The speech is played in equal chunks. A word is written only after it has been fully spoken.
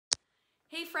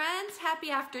Hey friends, happy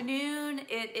afternoon.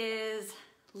 It is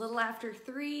a little after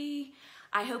 3.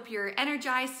 I hope you're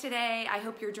energized today. I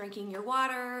hope you're drinking your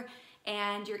water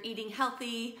and you're eating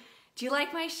healthy. Do you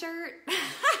like my shirt?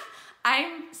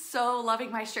 I'm so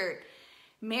loving my shirt.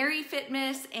 Merry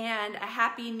Fitmas and a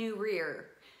happy new rear.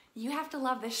 You have to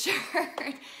love this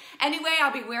shirt. Anyway,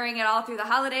 I'll be wearing it all through the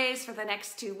holidays for the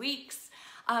next 2 weeks.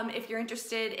 If you're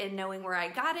interested in knowing where I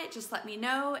got it, just let me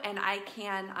know and I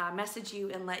can message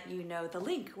you and let you know the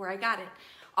link where I got it.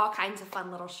 All kinds of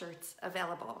fun little shirts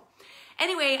available.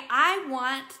 Anyway, I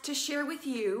want to share with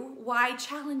you why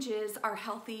challenges are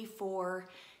healthy for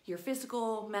your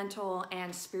physical, mental,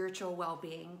 and spiritual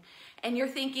well-being. And you're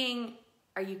thinking,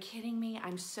 are you kidding me?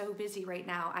 I'm so busy right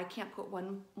now. I can't put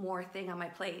one more thing on my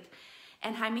plate.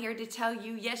 And I'm here to tell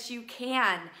you, yes, you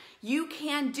can. You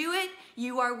can do it.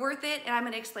 You are worth it. And I'm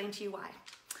going to explain to you why.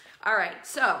 All right.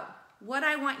 So what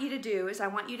I want you to do is I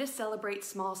want you to celebrate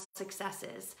small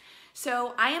successes.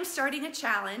 So I am starting a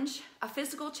challenge, a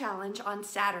physical challenge on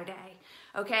Saturday.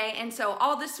 Okay. And so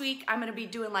all this week, I'm going to be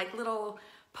doing like little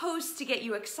posts to get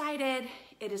you excited.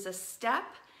 It is a step,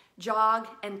 jog,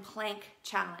 and plank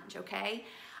challenge. Okay.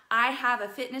 I have a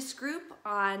fitness group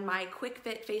on my Quick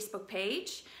Fit Facebook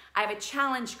page. I have a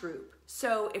challenge group.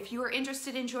 So if you are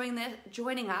interested in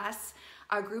joining us,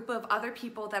 a group of other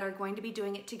people that are going to be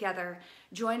doing it together,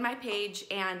 join my page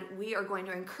and we are going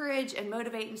to encourage and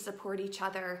motivate and support each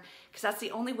other because that's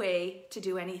the only way to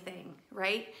do anything,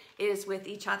 right? Is with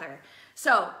each other.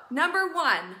 So number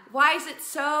 1, why is it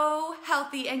so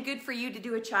healthy and good for you to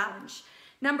do a challenge?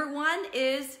 Number 1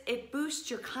 is it boosts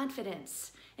your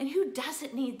confidence. And who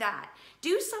doesn't need that?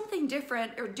 Do something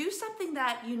different or do something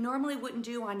that you normally wouldn't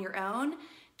do on your own.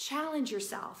 Challenge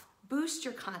yourself. Boost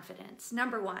your confidence.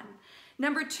 Number 1.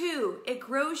 Number 2, it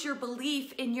grows your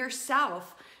belief in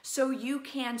yourself so you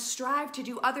can strive to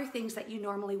do other things that you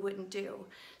normally wouldn't do.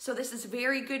 So this is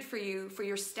very good for you for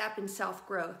your step in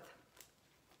self-growth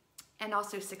and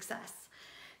also success.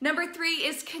 Number 3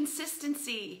 is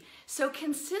consistency. So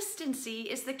consistency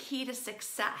is the key to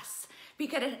success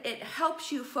because it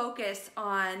helps you focus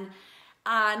on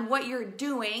what you're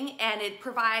doing and it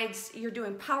provides, you're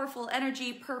doing powerful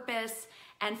energy, purpose,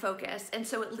 and focus. And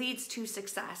so it leads to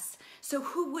success. So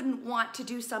who wouldn't want to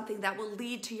do something that will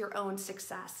lead to your own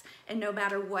success and no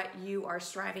matter what you are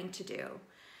striving to do?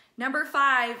 Number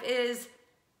 5 is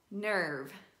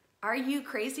nerve. Are you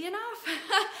crazy enough?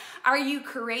 Are you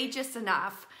courageous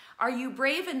enough? Are you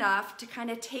brave enough to kind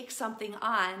of take something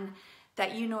on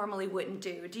that you normally wouldn't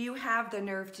do? Do you have the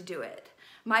nerve to do it?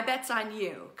 My bet's on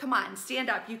you. Come on, stand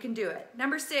up, you can do it.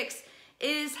 Number 6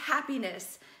 is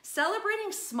happiness.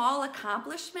 Celebrating small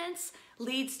accomplishments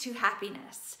leads to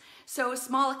happiness. So a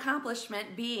small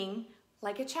accomplishment being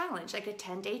like a challenge, like a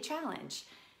 10-day challenge.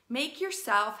 Make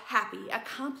yourself happy,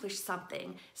 accomplish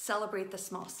something, celebrate the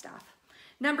small stuff.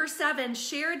 Number 7,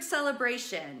 shared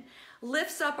celebration.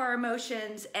 Lifts up our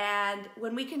emotions, and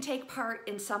when we can take part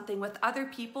in something with other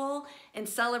people and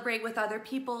celebrate with other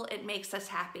people, it makes us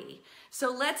happy.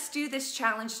 So let's do this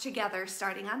challenge together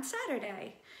starting on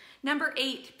Saturday. Number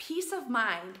 8, peace of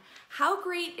mind. How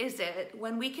great is it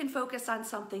when we can focus on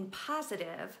something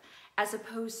positive as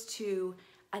opposed to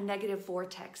a negative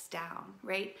vortex down,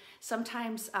 right?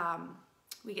 Sometimes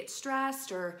we get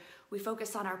stressed or we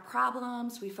focus on our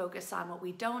problems, we focus on what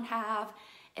we don't have,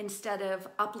 instead of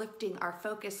uplifting our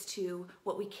focus to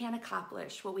what we can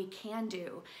accomplish, what we can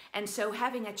do. And so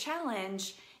having a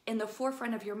challenge in the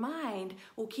forefront of your mind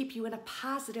will keep you in a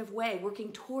positive way,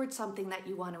 working towards something that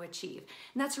you want to achieve.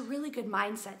 And that's a really good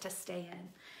mindset to stay in.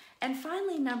 And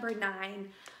finally, number 9,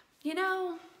 you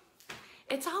know,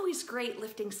 it's always great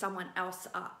lifting someone else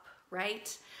up,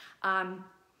 right?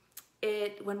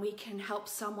 When we can help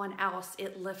someone else,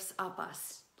 it lifts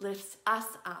us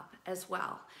up as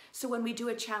well. So when we do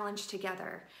a challenge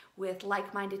together with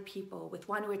like-minded people, with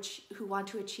one who want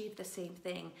to achieve the same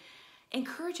thing,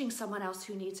 encouraging someone else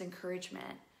who needs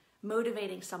encouragement,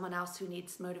 motivating someone else who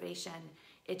needs motivation,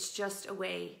 it's just a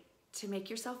way to make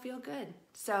yourself feel good.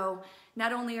 So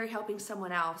not only are you helping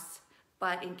someone else,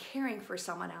 but in caring for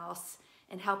someone else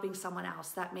and helping someone else,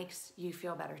 that makes you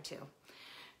feel better too.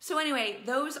 So anyway,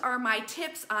 those are my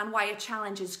tips on why a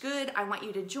challenge is good. I want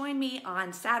you to join me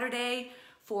on Saturday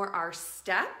for our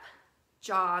step,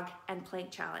 jog, and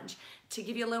plank challenge. To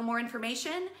give you a little more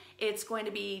information, it's going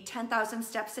to be 10,000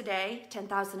 steps a day,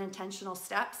 10,000 intentional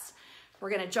steps. We're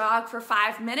gonna jog for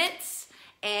 5 minutes.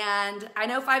 And I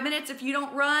know 5 minutes, if you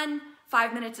don't run,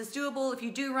 5 minutes is doable. If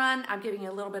you do run, I'm giving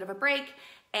you a little bit of a break.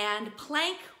 And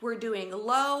plank, we're doing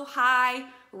low, high,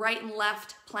 right and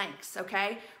left planks,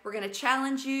 okay? We're gonna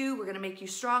challenge you, we're gonna make you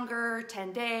stronger,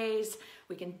 10 days.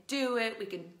 We can do it, we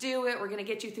can do it. We're gonna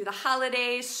get you through the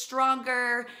holidays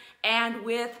stronger and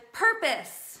with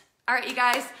purpose. All right, you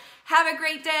guys, have a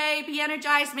great day, be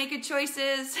energized, make good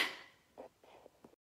choices.